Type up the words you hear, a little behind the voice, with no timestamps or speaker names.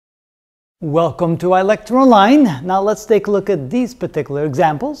Welcome to iLecture Online. Now let's take a look at these particular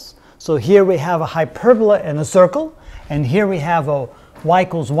examples. So here we have a hyperbola and a circle, and here we have a y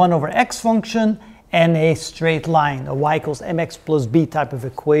equals 1 over x function and a straight line, a y equals mx plus b type of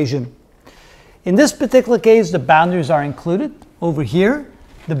equation. In this particular case, the boundaries are included. Over here,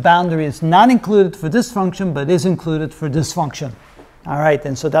 the boundary is not included for this function, but is included for this function. All right,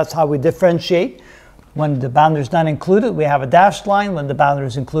 and so that's how we differentiate. When the boundary is not included, we have a dashed line. When the boundary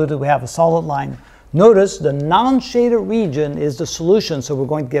is included, we have a solid line. Notice the non-shaded region is the solution, so we're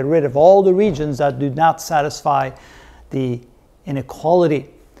going to get rid of all the regions that do not satisfy the inequality.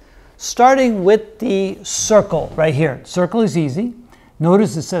 Starting with the circle right here. Circle is easy.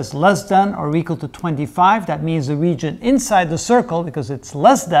 Notice it says less than or equal to 25. That means the region inside the circle, because it's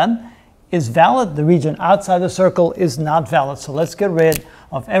less than, is valid. The region outside the circle is not valid. So let's get rid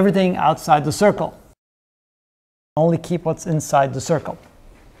of everything outside the circle. Only keep what's inside the circle.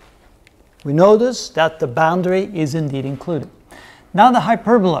 We notice that the boundary is indeed included. Now the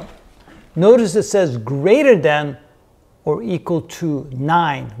hyperbola. Notice it says greater than or equal to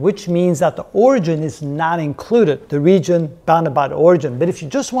 9, which means that the origin is not included, the region bounded by the origin. But if you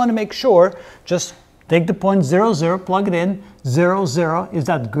just want to make sure, just take the point 0, 0, plug it in, 0, 0. Is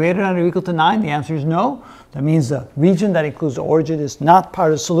that greater than or equal to 9? The answer is no. That means the region that includes the origin is not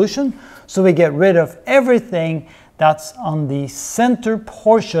part of the solution. So we get rid of everything that's on the center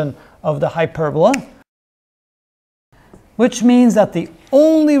portion of the hyperbola, which means that the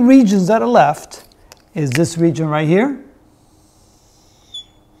only regions that are left is this region right here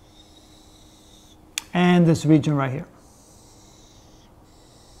and this region right here.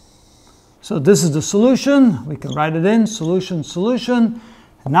 So this is the solution. We can write it in, solution, solution,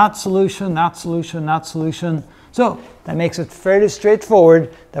 not solution, not solution, not solution. So that makes it fairly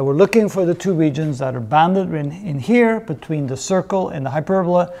straightforward that we're looking for the two regions that are bounded in here between the circle and the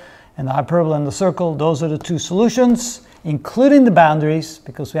hyperbola and the circle. Those are the two solutions, including the boundaries,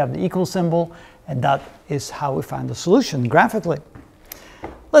 because we have the equal symbol, and that is how we find the solution graphically.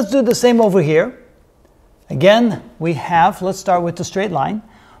 Let's do the same over here. Again, we have, let's start with the straight line,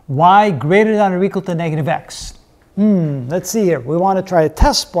 y greater than or equal to negative x. Let's see here. We want to try a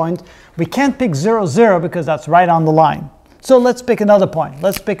test point. We can't pick 0, 0 because that's right on the line. So let's pick another point.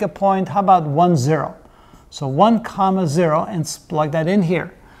 Let's pick a point, how about 1, 0? So 1, comma 0, and plug that in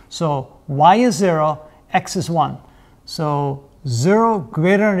here. So y is 0, x is 1. So 0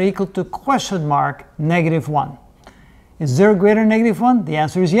 greater than or equal to question mark negative 1. Is 0 greater than negative 1? The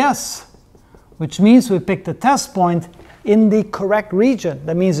answer is yes, which means we picked the test point in the correct region.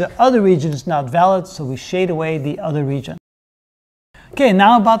 That means the other region is not valid, so we shade away the other region. Okay,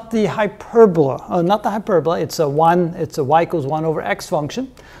 now about the hyperbola. Not the hyperbola, it's a y equals 1 over x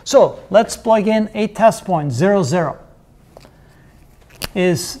function. So let's plug in a test point, 0, 0.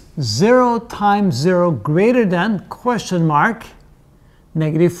 Is 0 times 0 greater than question mark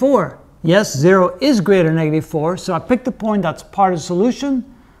negative 4? Yes, 0 is greater than negative 4, so I picked the point that's part of the solution,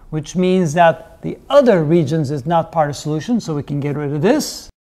 which means that the other regions is not part of the solution, so we can get rid of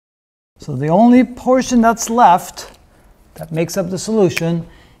this. So the only portion that's left that makes up the solution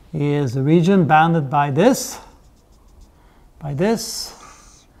is the region bounded by this,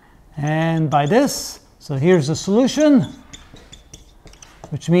 and by this. So here's the solution,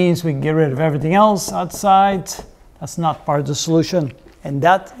 which means we can get rid of everything else outside. That's not part of the solution. And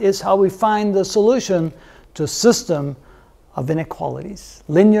that is how we find the solution to a system of inequalities.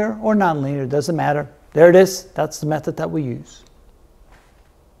 Linear or nonlinear, doesn't matter. There it is. That's the method that we use.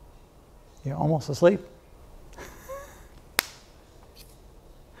 You're almost asleep?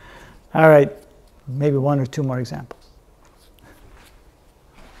 All right, maybe one or two more examples.